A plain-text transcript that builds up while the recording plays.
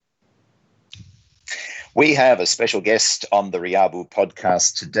We have a special guest on the Riabu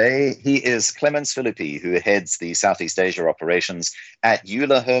podcast today. He is Clemens Philippi, who heads the Southeast Asia operations at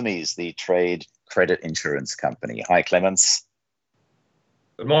Euler Hermes, the trade credit insurance company. Hi, Clemens.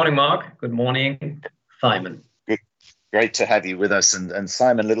 Good morning, Mark. Good morning, Simon. Great to have you with us. And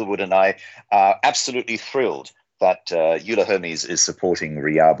Simon Littlewood and I are absolutely thrilled that Euler Hermes is supporting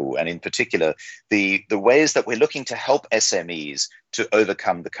Riabu, and in particular, the ways that we're looking to help SMEs to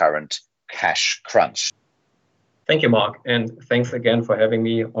overcome the current cash crunch. Thank you, Mark. And thanks again for having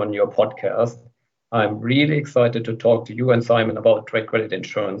me on your podcast. I'm really excited to talk to you and Simon about trade credit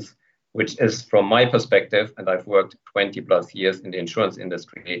insurance, which is, from my perspective, and I've worked 20 plus years in the insurance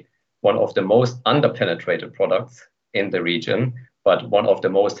industry, one of the most underpenetrated products in the region, but one of the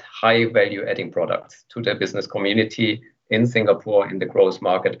most high value adding products to the business community in Singapore, in the growth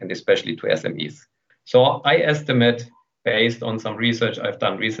market, and especially to SMEs. So I estimate, based on some research I've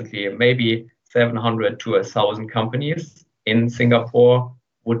done recently, maybe 700 to 1,000 companies in Singapore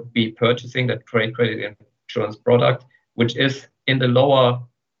would be purchasing the trade credit insurance product, which is in the lower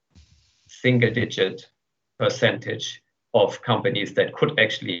single-digit percentage of companies that could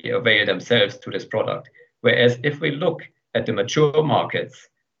actually avail themselves to this product. Whereas if we look at the mature markets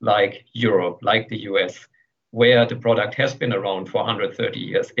like Europe, like the US, where the product has been around for 130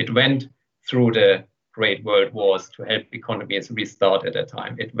 years, it went through the Great World Wars to help economies restart at that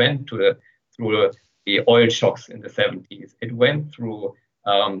time. It went through the oil shocks in the 70s. It went through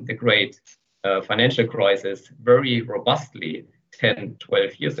the great financial crisis very robustly 10,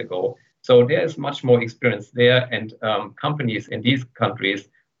 12 years ago. So there is much more experience there, and companies in these countries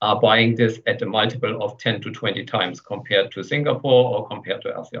are buying this at a multiple of 10 to 20 times compared to Singapore or compared to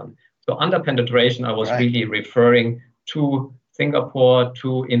ASEAN. So under penetration, I was really referring to Singapore,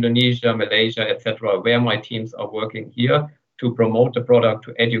 to Indonesia, Malaysia, etc., where my teams are working here to promote the product,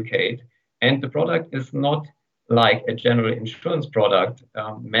 to educate. And the product is not like a general insurance product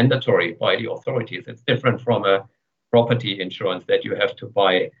mandatory by the authorities. It's different from a property insurance that you have to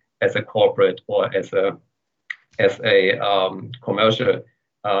buy as a corporate or as a commercial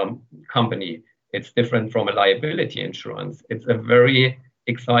company. It's different from a liability insurance. It's a very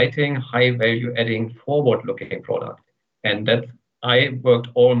exciting, high value adding, forward looking product. And that I worked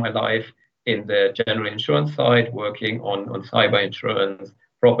all my life in the general insurance side, working on cyber insurance,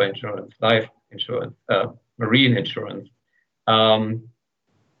 property insurance, life insurance, marine insurance.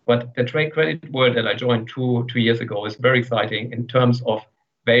 But the trade credit world that I joined two years ago is very exciting in terms of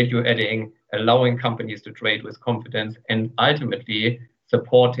value adding, allowing companies to trade with confidence, and ultimately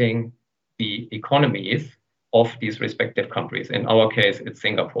supporting the economies of these respective countries. In our case, it's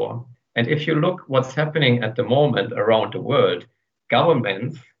Singapore. And if you look what's happening at the moment around the world,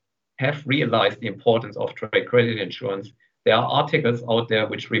 governments have realized the importance of trade credit insurance. There are articles out there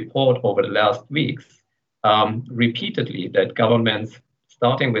which report over the last weeks repeatedly that governments,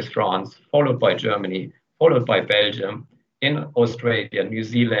 starting with France, followed by Germany, followed by Belgium, in Australia, New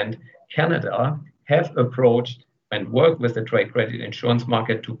Zealand, Canada, have approached and worked with the trade credit insurance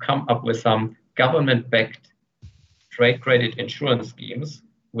market to come up with some government-backed trade credit insurance schemes,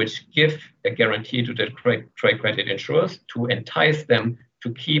 which give a guarantee to the trade credit insurers to entice them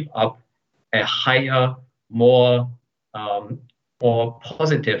to keep up a higher, more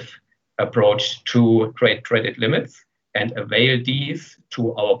positive approach to trade credit limits and avail these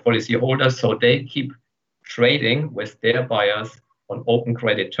to our policyholders so they keep trading with their buyers on open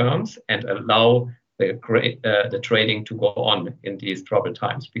credit terms and allow the trading to go on in these troubled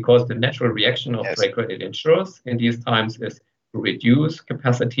times. Because the natural reaction of trade credit insurers in these times is to reduce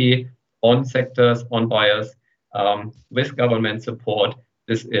capacity on sectors, on buyers. With government support,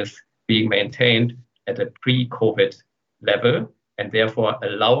 this is being maintained at a pre-COVID level and therefore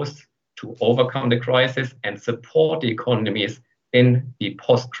allows to overcome the crisis and support the economies in the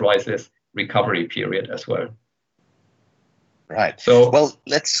post-crisis recovery period as well. Right. So, well,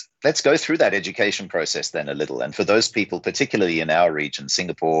 let's go through that education process then a little. And for those people, particularly in our region,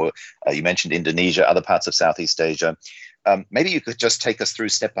 Singapore, you mentioned Indonesia, other parts of Southeast Asia, maybe you could just take us through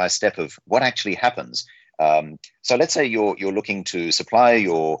step by step of what actually happens. So let's say you're looking to supply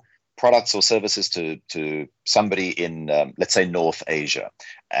your products or services to somebody in, let's say, North Asia.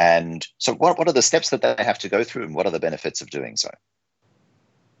 And so what are the steps that they have to go through, and what are the benefits of doing so?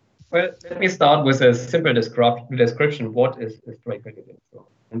 Well, let me start with a simple description. What is trade credit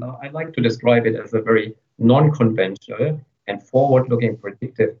insurance? And I like to describe it as a very non-conventional and forward-looking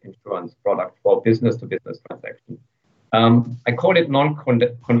predictive insurance product for business-to-business transactions. I call it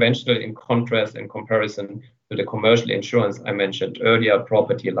non-conventional in contrast and comparison to the commercial insurance I mentioned earlier,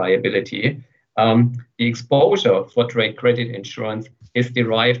 property liability. The exposure for trade credit insurance is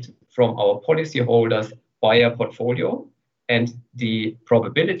derived from our policyholders' buyer portfolio and the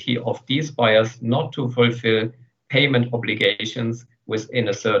probability of these buyers not to fulfill payment obligations within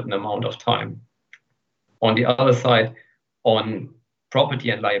a certain amount of time. On the other side, on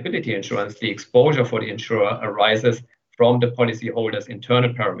property and liability insurance, the exposure for the insurer arises from the policyholder's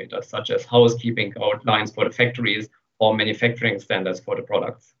internal parameters, such as housekeeping guidelines for the factories or manufacturing standards for the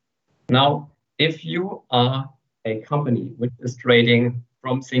products. Now, if you are a company which is trading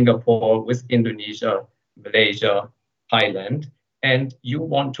from Singapore with Indonesia, Malaysia, Thailand, and you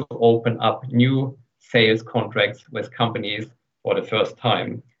want to open up new sales contracts with companies for the first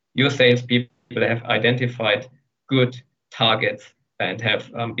time, your salespeople have identified good targets and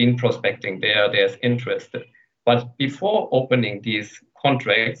have been prospecting there, there's interest. But before opening these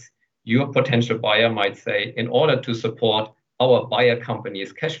contracts, your potential buyer might say, in order to support our buyer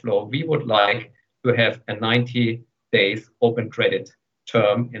company's cash flow, we would like to have a 90 days open credit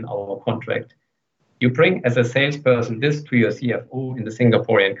term in our contract. You bring as a salesperson this to your CFO in the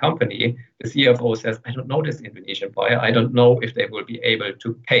Singaporean company. The CFO says, I don't know this Indonesian buyer. I don't know if they will be able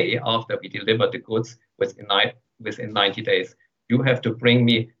to pay after we deliver the goods within 90 days. You have to bring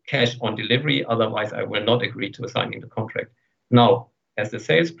me cash on delivery, otherwise I will not agree to signing the contract. Now, as a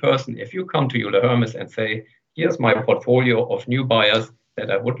salesperson, if you come to Euler Hermes and say, here's my portfolio of new buyers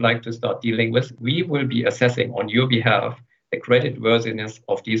that I would like to start dealing with, we will be assessing on your behalf the creditworthiness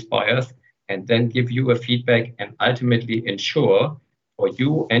of these buyers and then give you a feedback and ultimately ensure for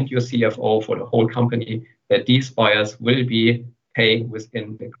you and your CFO, for the whole company, that these buyers will be paying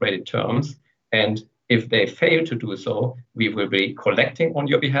within the credit terms. And if they fail to do so, we will be collecting on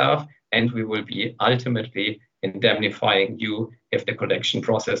your behalf and we will be ultimately indemnifying you if the collection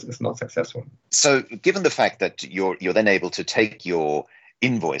process is not successful. So given the fact that you're then able to take your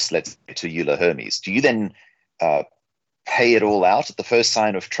invoice, let's say, to Euler Hermes, do you then pay it all out at the first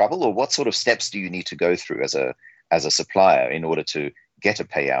sign of trouble, or what sort of steps do you need to go through as a supplier in order to get a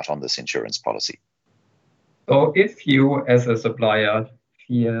payout on this insurance policy? So if you as a supplier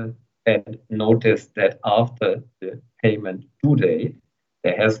feel and notice that after the payment due date,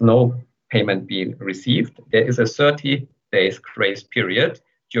 there has no payment being received, there is a 30 days grace period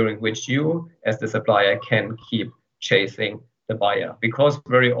during which you as the supplier can keep chasing the buyer, because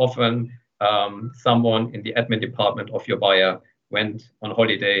very often someone in the admin department of your buyer went on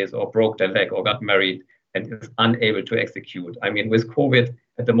holidays or broke their leg or got married and is unable to execute. I mean, with COVID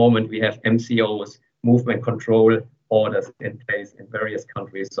at the moment, we have MCOs, movement control orders in place in various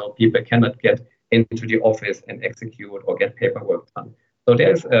countries, so people cannot get into the office and execute or get paperwork done. So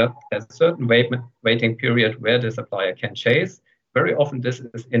there's a certain waiting period where the supplier can chase. Very often this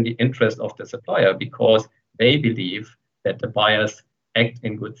is in the interest of the supplier because they believe that the buyers act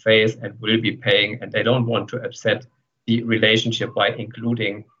in good faith and will be paying, and they don't want to upset the relationship by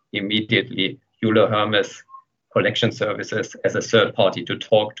including immediately Euler Hermes collection services as a third party to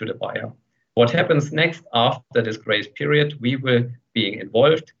talk to the buyer. What happens next after this grace period, we will be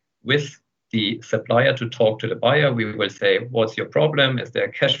involved with the supplier to talk to the buyer. We will say, what's your problem? Is there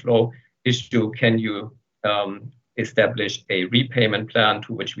a cash flow issue? Can you establish a repayment plan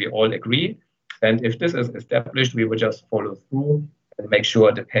to which we all agree? And if this is established, we will just follow through and make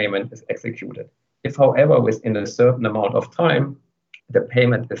sure the payment is executed. If, however, within a certain amount of time, the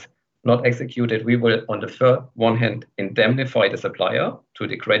payment is not executed, we will, on the one hand, indemnify the supplier to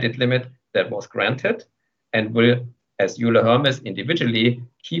the credit limit that was granted, and will, as Euler Hermes, individually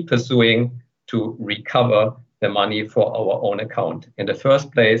keep pursuing to recover the money for our own account. In the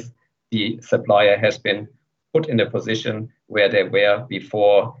first place, the supplier has been put in a position where they were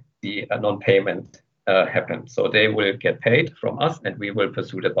before the non-payment happened. So they will get paid from us and we will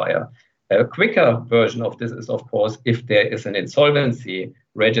pursue the buyer. A quicker version of this is, of course, if there is an insolvency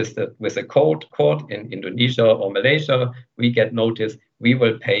registered with a court in Indonesia or Malaysia, we get notice, we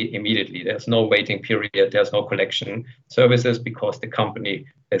will pay immediately. There's no waiting period, there's no collection services because the company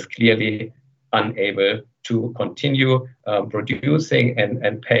is clearly unable to continue producing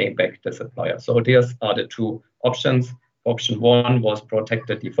and paying back the supplier. So these are the two options. Option one was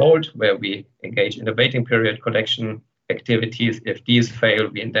protected default, where we engage in the waiting period collection activities. If these fail,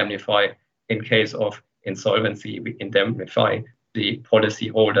 we indemnify. In case of insolvency, we indemnify the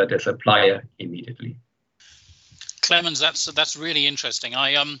policyholder, the supplier, immediately. Clemens, that's really interesting.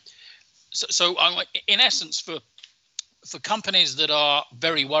 So in essence, for companies that are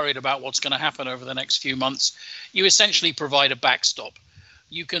very worried about what's going to happen over the next few months, you essentially provide a backstop.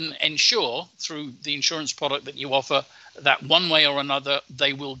 You can ensure through the insurance product that you offer that one way or another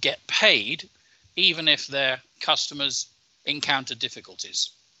they will get paid, even if their customers encounter difficulties.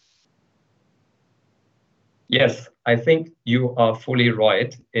 Yes, I think you are fully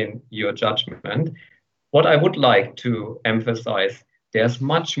right in your judgment. What I would like to emphasize, there's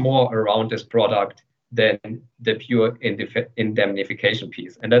much more around this product than the pure indemnification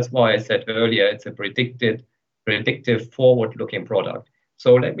piece. And that's why I said earlier, it's a predictive, forward-looking product.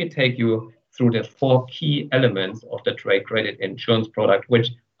 So let me take you through the 4 key elements of the trade credit insurance product,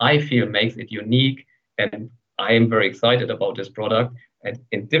 which I feel makes it unique. And I am very excited about this product, and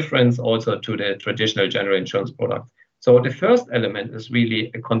in difference also to the traditional general insurance product. So the first element is really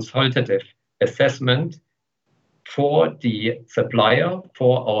a consultative assessment for the supplier,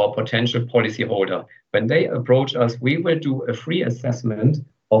 for our potential policyholder. When they approach us, we will do a free assessment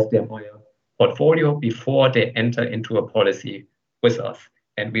of their buyer portfolio before they enter into a policy with us.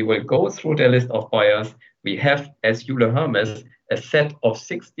 And we will go through the list of buyers. We have, as Euler Hermes, a set of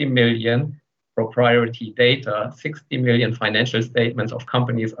 60 million proprietary data, 60 million financial statements of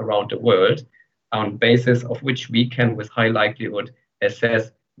companies around the world, on basis of which we can, with high likelihood,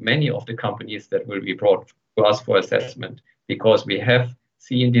 assess many of the companies that will be brought to us for assessment, because we have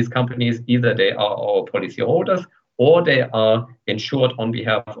seen these companies, either they are our policyholders or they are insured on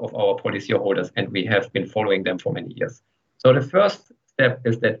behalf of our policyholders, and we have been following them for many years. So the first step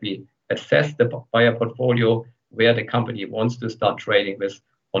is that we assess the buyer portfolio where the company wants to start trading with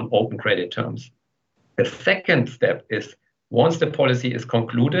on open credit terms. The second step is, once the policy is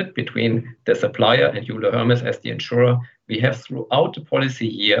concluded between the supplier and Euler Hermes as the insurer, we have throughout the policy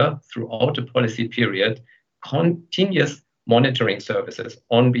year, throughout the policy period, continuous monitoring services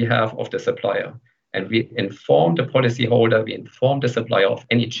on behalf of the supplier. And we inform the policyholder, we inform the supplier of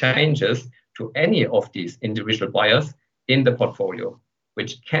any changes to any of these individual buyers in the portfolio,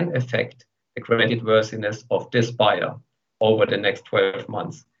 which can affect the creditworthiness of this buyer over the next 12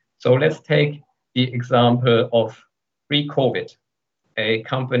 months. So let's take the example of pre-COVID. A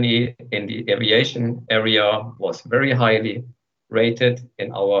company in the aviation area was very highly rated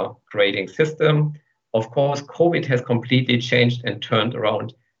in our grading system. Of course, COVID has completely changed and turned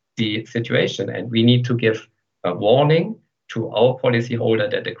around the situation, and we need to give a warning to our policyholder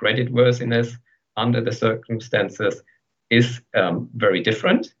that the creditworthiness under the circumstances is very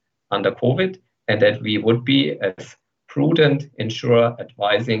different under COVID, and that we would be, as prudent insurer,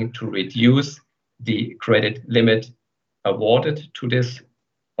 advising to reduce the credit limit awarded to this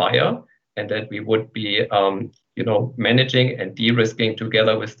buyer, and that we would be managing and de-risking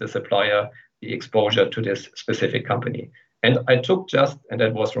together with the supplier the exposure to this specific company. And I took and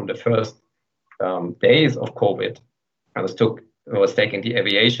that was from the first days of COVID, I was taking the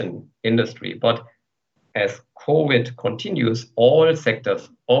aviation industry. But as COVID continues, all sectors,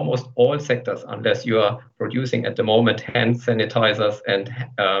 almost all sectors, unless you are producing at the moment hand sanitizers and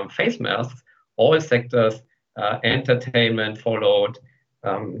face masks, all sectors, entertainment followed,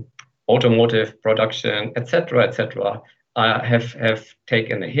 automotive production, etc., have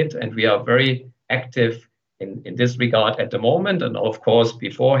taken a hit, and we are very active in this regard at the moment. And of course,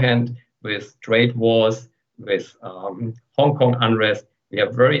 beforehand, with trade wars, with Hong Kong unrest, we are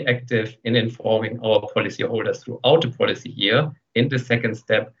very active in informing our policyholders throughout the policy year, in the second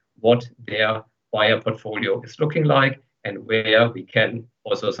step, what their buyer portfolio is looking like, and where we can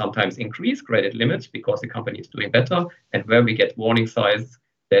also sometimes increase credit limits because the company is doing better, and where we get warning signs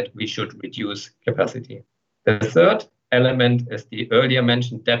that we should reduce capacity. The third element is the earlier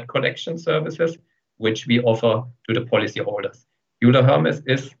mentioned debt collection services, which we offer to the policyholders. Euler Hermes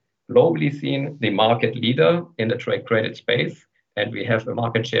is globally seen the market leader in the trade credit space, and we have a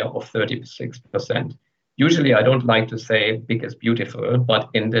market share of 36%. Usually, I don't like to say big is beautiful, but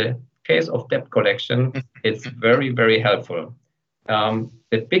in the case of debt collection, it's very, very helpful.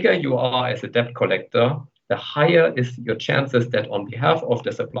 The bigger you are as a debt collector, the higher is your chances that on behalf of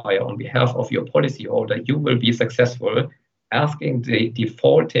the supplier, on behalf of your policyholder, you will be successful asking the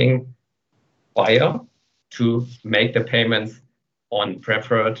defaulting buyer to make the payments on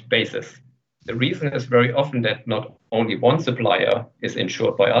preferred basis. The reason is very often that not only one supplier is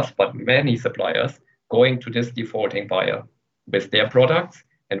insured by us, but many suppliers going to this defaulting buyer with their products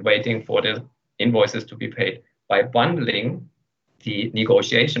and waiting for the invoices to be paid. By bundling the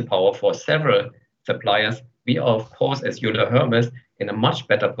negotiation power for several suppliers, we are, of course, as Euler Hermes, in a much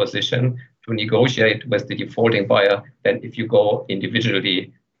better position to negotiate with the defaulting buyer than if you go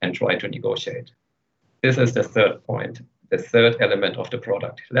individually and try to negotiate. This is the third point, the third element of the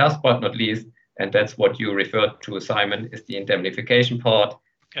product. Last but not least, and that's what you referred to, Simon, is the indemnification part.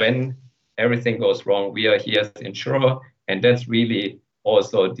 Okay. When everything goes wrong, we are here as insurer, and that's really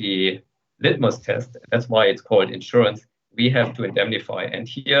also the litmus test. That's why it's called insurance. We have to indemnify. And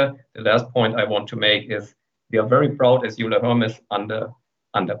here, the last point I want to make is we are very proud as Euler Hermes under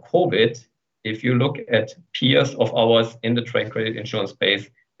COVID if you look at peers of ours in the trade credit insurance space,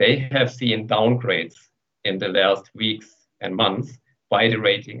 they have seen downgrades in the last weeks and months by the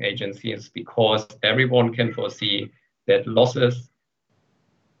rating agencies, because everyone can foresee that losses,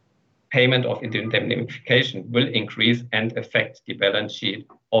 payment of indemnification will increase and affect the balance sheet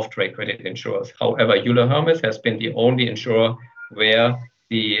of trade credit insurers. However, Euler Hermes has been the only insurer where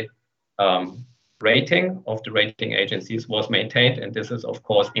the rating of the rating agencies was maintained, and this is of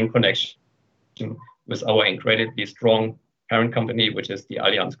course in connection with our incredibly strong parent company, which is the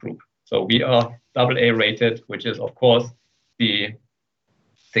Allianz Group. So we are AA rated, which is of course the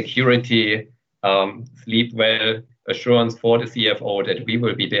security, sleep well assurance for the CFO that we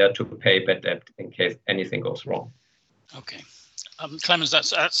will be there to pay bad debt in case anything goes wrong. Okay, Clemens,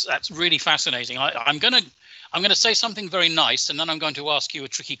 that's really fascinating. I'm gonna say something very nice, and then I'm going to ask you a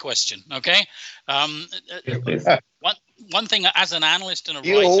tricky question. Okay. One thing as an analyst and a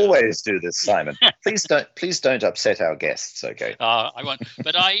writer. You always do this, Simon. Please don't upset our guests. Okay. I won't.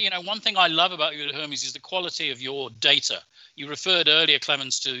 But one thing I love about Euler Hermes is the quality of your data. You referred earlier,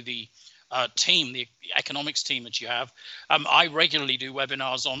 Clemens, to the team, the economics team that you have. I regularly do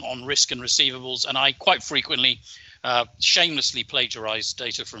webinars on risk and receivables, and I quite frequently shamelessly plagiarize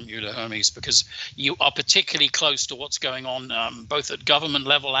data from Euler Hermes, because you are particularly close to what's going on both at government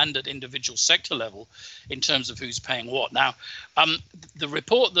level and at individual sector level in terms of who's paying what. Now, the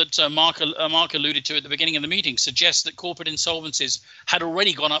report that Mark alluded to at the beginning of the meeting suggests that corporate insolvencies had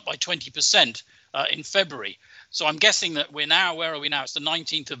already gone up by 20% in February. So I'm guessing that we're now, where are we now? It's the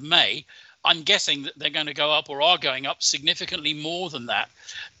 19th of May. I'm guessing that they're going to go up, or are going up, significantly more than that.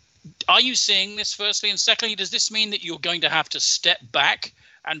 Are you seeing this, firstly? And secondly, does this mean that you're going to have to step back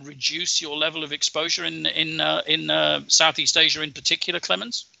and reduce your level of exposure in Southeast Asia in particular,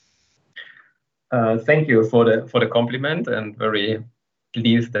 Clemens? Thank you for the compliment, and very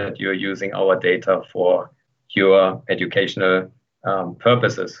pleased that you're using our data for your educational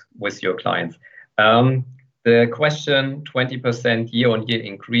purposes with your clients. The question, 20% year-on-year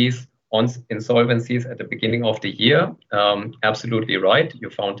increase on insolvencies at the beginning of the year, absolutely right.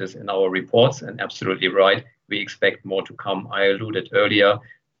 You found this in our reports, and absolutely right. We expect more to come. I alluded earlier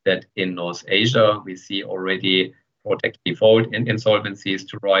that in North Asia, we see already protect default in insolvencies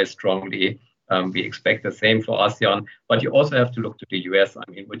to rise strongly. We expect the same for ASEAN, but you also have to look to the US,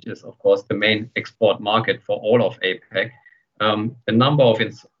 which is of course the main export market for all of APEC. The number of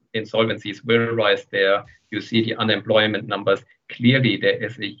insolvencies will rise there. You see the unemployment numbers. Clearly, there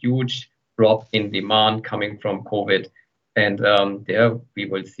is a huge drop in demand coming from COVID, and there we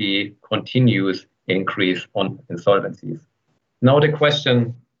will see continuous increase on insolvencies. Now, the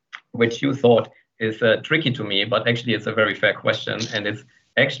question which you thought is tricky to me, but actually it's a very fair question, and it's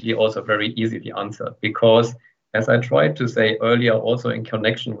actually also very easy to answer, because as I tried to say earlier, also in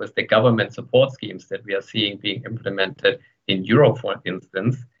connection with the government support schemes that we are seeing being implemented in Europe, for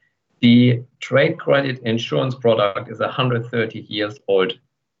instance, the trade credit insurance product is a 130 years old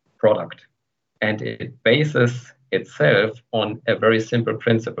product, and it bases itself on a very simple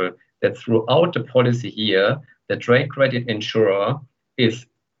principle that throughout the policy year, the trade credit insurer is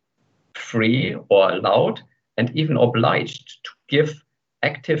free or allowed and even obliged to give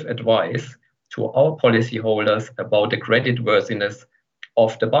active advice to our policyholders about the creditworthiness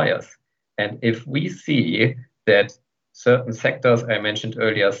of the buyers. And if we see that certain sectors I mentioned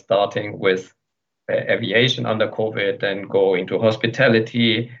earlier, starting with aviation under COVID, then going to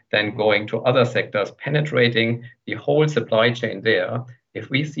hospitality, then going to other sectors, penetrating the whole supply chain there, if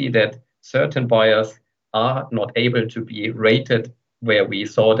we see that certain buyers are not able to be rated where we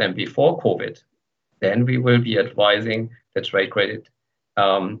saw them before COVID, then we will be advising the trade credit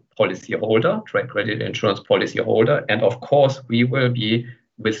policyholder, trade credit insurance policyholder, and of course we will be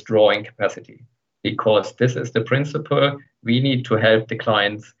withdrawing capacity, because this is the principle. We need to help the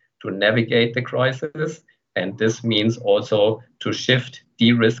clients to navigate the crisis, and this means also to shift,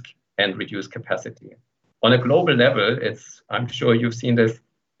 de-risk, and reduce capacity. On a global level, I'm sure you've seen this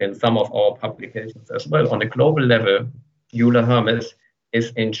in some of our publications as well. On a global level, Euler Hermes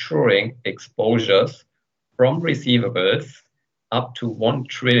is insuring exposures from receivables up to 1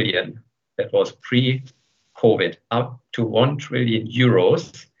 trillion, that was pre-COVID, up to 1 trillion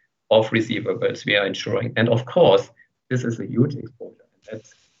euros of receivables we are insuring. And of course, this is a huge exposure.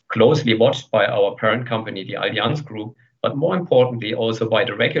 That's closely watched by our parent company, the Allianz Group, but more importantly, also by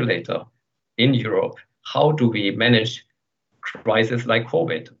the regulator in Europe. How do we manage crises like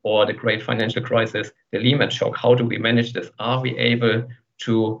COVID or the great financial crisis, the Lehman shock? How do we manage this? Are we able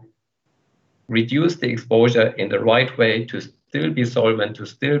to reduce the exposure in the right way, to still be solvent, to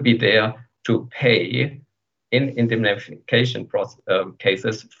still be there to pay in indemnification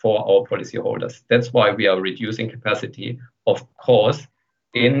cases for our policyholders. That's why we are reducing capacity, of course,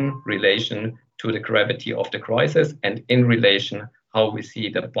 in relation to the gravity of the crisis and in relation how we see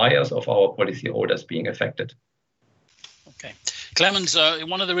the buyers of our policyholders being affected. Okay. Clemens,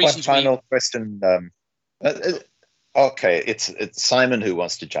 one of the reasons one final question. Okay, it's Simon who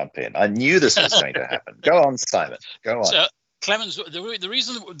wants to jump in. I knew this was going to happen. Go on, Simon. Go on. So, Clemens, the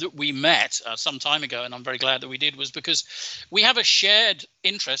reason that we met some time ago, and I'm very glad that we did, was because we have a shared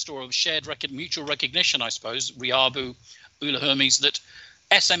interest or a shared mutual recognition, I suppose, Riabu, Euler Hermes, that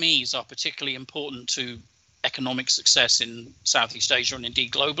SMEs are particularly important to economic success in Southeast Asia and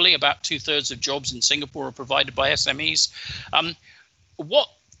indeed globally. About 2/3 of jobs in Singapore are provided by SMEs. What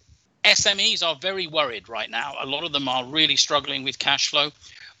SMEs are very worried right now. A lot of them are really struggling with cash flow.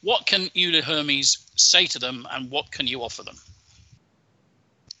 What can Euler Hermes say to them, and what can you offer them?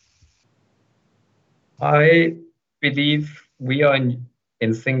 I believe we are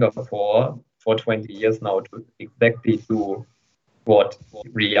in Singapore for 20 years now to exactly do what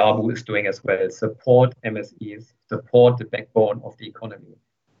Riabu is doing as well, support MSEs, support the backbone of the economy.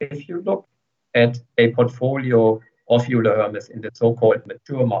 If you look at a portfolio of Euler Hermes in the so-called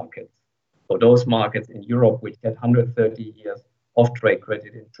mature markets, so those markets in Europe which get 130 years of trade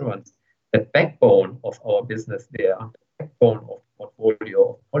credit insurance, the backbone of our business there, the backbone of the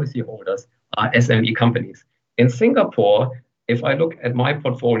portfolio of policyholders are SME companies. In Singapore, if I look at my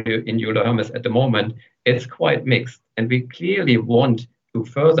portfolio in Euler Hermes at the moment, it's quite mixed, and we clearly want to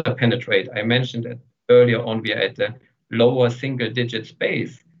further penetrate. I mentioned it earlier on, we are at the lower single-digit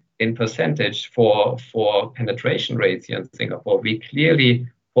space in percentage for penetration rates here in Singapore. We clearly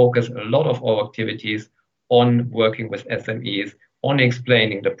focus a lot of our activities on working with SMEs, on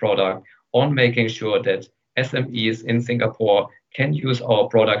explaining the product, on making sure that SMEs in Singapore can use our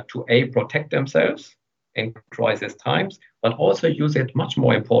product to protect themselves in crisis times, but also use it much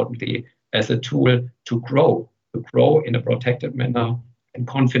more importantly as a tool to grow in a protected manner and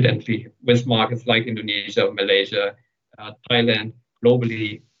confidently with markets like Indonesia, Malaysia, Thailand,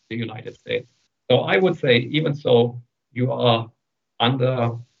 globally, the United States. So I would say, even so you are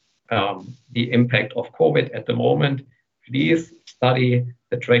under the impact of COVID at the moment, please study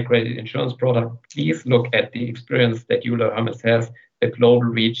the trade credit insurance product. Please look at the experience that Euler Hermes has, the global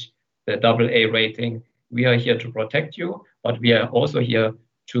reach, the AA rating. We are here to protect you, but we are also here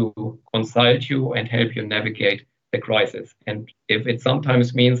to consult you and help you navigate the crisis. And if it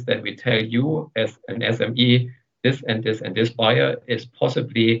sometimes means that we tell you as an SME, this and this and this buyer is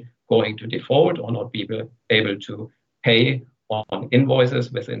possibly going to default or not be able to pay on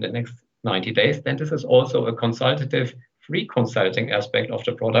invoices within the next 90 days, then this is also a consultative, free consulting aspect of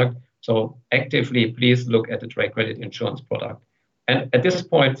the product. So actively, please look at the trade credit insurance product. And at this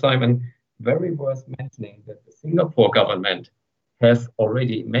point, Simon, very worth mentioning that the Singapore government has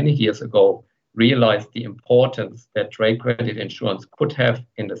already many years ago realized the importance that trade credit insurance could have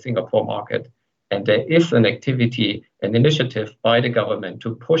in the Singapore market. And there is an activity, an initiative by the government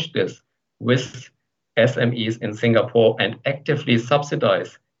to push this with SMEs in Singapore and actively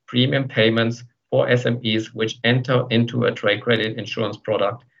subsidize premium payments for SMEs which enter into a trade credit insurance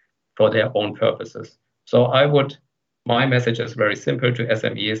product for their own purposes. So my message is very simple to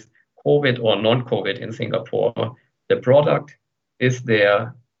SMEs, COVID or non-COVID in Singapore, the product is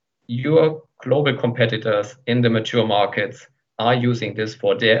there. Your global competitors in the mature markets are using this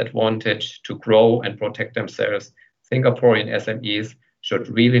for their advantage to grow and protect themselves. Singaporean SMEs should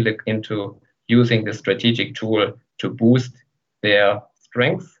really look into using this strategic tool to boost their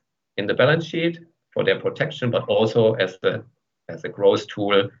strength in the balance sheet for their protection, but also as a growth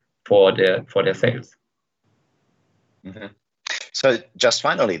tool for their sales. Mm-hmm. So just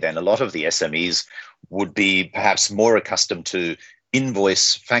finally then, a lot of the SMEs would be perhaps more accustomed to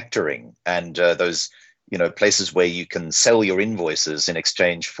invoice factoring and those places where you can sell your invoices in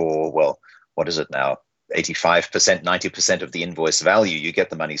exchange for, well, what is it now? 85%, 90% of the invoice value, you get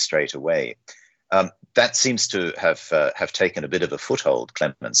the money straight away. That seems to have taken a bit of a foothold,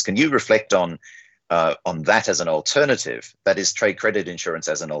 Clemens. Can you reflect on that as an alternative? That is, trade credit insurance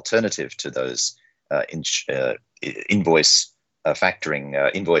as an alternative to those invoice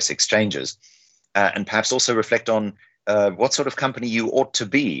factoring, invoice exchanges, and perhaps also reflect on what sort of company you ought to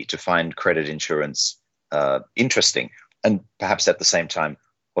be to find credit insurance interesting, and perhaps at the same time,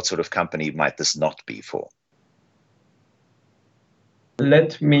 what sort of company might this not be for?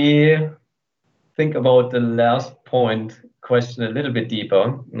 Let me think about the last question a little bit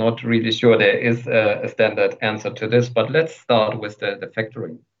deeper. Not really sure there is a standard answer to this, but let's start with the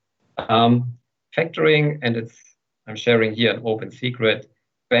factoring. Factoring, and I'm sharing here an open secret,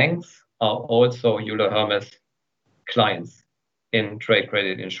 banks are also Euler Hermes clients in trade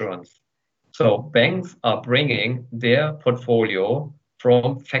credit insurance. So banks are bringing their portfolio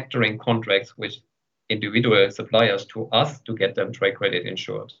from factoring contracts with individual suppliers to us to get them trade credit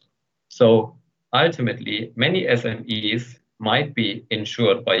insured. So ultimately, many SMEs might be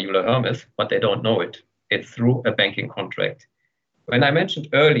insured by Euler Hermes, but they don't know it. It's through a banking contract. When I mentioned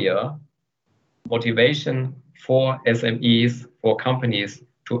earlier, motivation for SMEs, for companies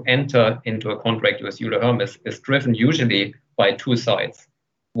to enter into a contract with Euler Hermes is driven usually by two sides.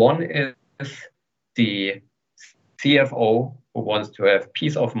 One is the CFO who wants to have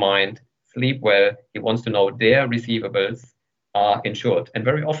peace of mind, sleep well. He wants to know their receivables are insured. And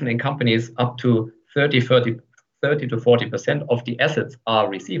very often in companies, up to 30 to 40% of the assets are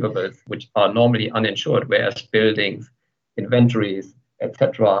receivables, which are normally uninsured, whereas buildings, inventories,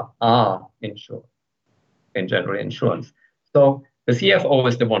 etc., are insured in general insurance. So the CFO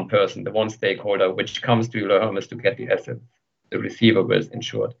is the one person, the one stakeholder, which comes to Euler Hermes to get the assets, the receivables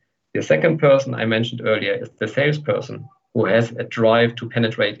insured. The second person I mentioned earlier is the salesperson who has a drive to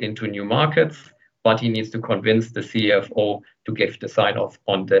penetrate into new markets, but he needs to convince the CFO to give the sign-off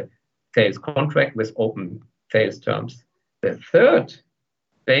on the sales contract with open sales terms. The third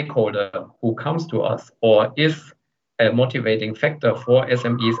stakeholder who comes to us or is a motivating factor for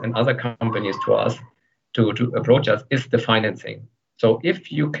SMEs and other companies to us to approach us is the financing. So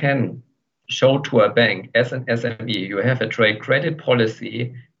if you can show to a bank as an SME, you have a trade credit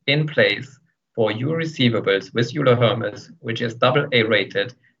policy in place for your receivables with Euler Hermes, which is AA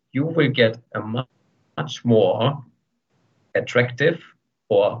rated, you will get a much more attractive,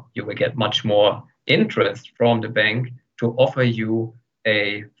 or you will get much more interest from the bank to offer you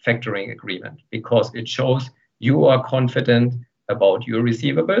a factoring agreement, because it shows you are confident about your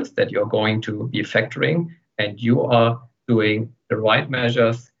receivables that you're going to be factoring, and you are doing the right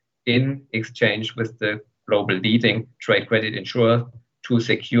measures in exchange with the global leading trade credit insurer to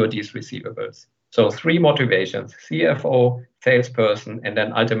secure these receivables. So three motivations: CFO, salesperson, and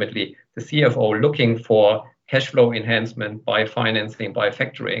then ultimately the CFO looking for cash flow enhancement by financing, by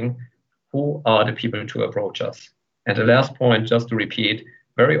factoring. Who are the people to approach us? And the last point, just to repeat,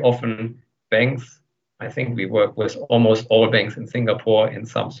 very often banks, I think we work with almost all banks in Singapore in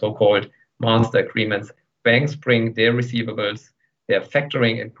some so-called master agreements. Banks bring their receivables, their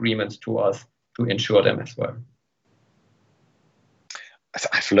factoring agreements to us to insure them as well.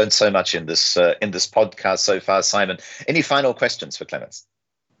 I've learned so much in this podcast so far, Simon. Any final questions for Clemens?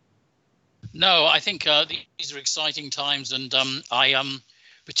 No, I think these are exciting times, and I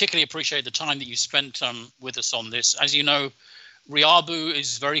particularly appreciate the time that you spent with us on this. As you know, Riabu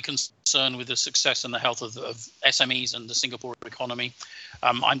is very concerned with the success and the health of SMEs and the Singapore economy.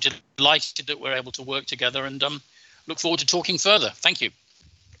 I'm delighted that we're able to work together, and look forward to talking further. Thank you.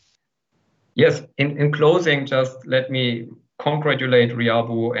 Yes, in closing, just let me congratulate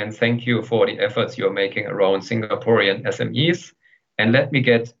Riabu and thank you for the efforts you're making around Singaporean SMEs. And let me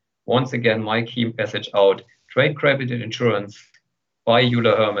get once again my key message out. Trade credit insurance by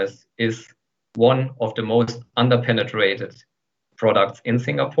Euler Hermes is one of the most underpenetrated products in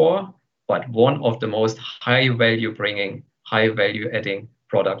Singapore, but one of the most high value bringing, high value adding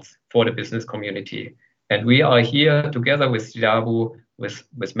products for the business community. And we are here together with Riabu,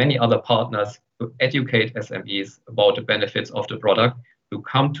 with many other partners, to educate SMEs about the benefits of the product, to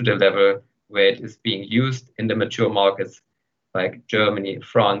come to the level where it is being used in the mature markets like Germany,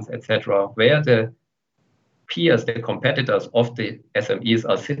 France, etc., where the peers, the competitors of the SMEs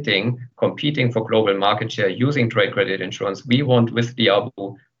are sitting, competing for global market share using trade credit insurance. We want with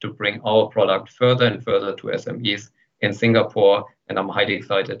Riabu to bring our product further and further to SMEs in Singapore. And I'm highly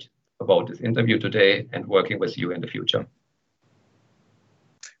excited about this interview today and working with you in the future.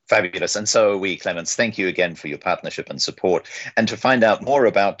 Fabulous. And so are we, Clemens. Thank you again for your partnership and support. And to find out more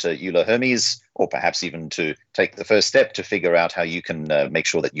about Euler Hermes, or perhaps even to take the first step to figure out how you can make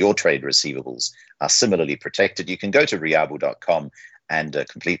sure that your trade receivables are similarly protected, you can go to riabu.com and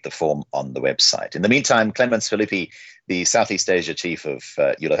complete the form on the website. In the meantime, Clemens Philippi, the Southeast Asia Chief of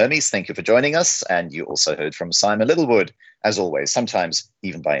Euler Hermes, thank you for joining us. And you also heard from Simon Littlewood, as always, sometimes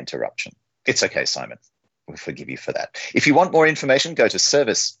even by interruption. It's okay, Simon. We'll forgive you for that. If you want more information, go to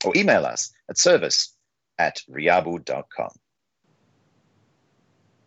service or email us at service@riabu.com.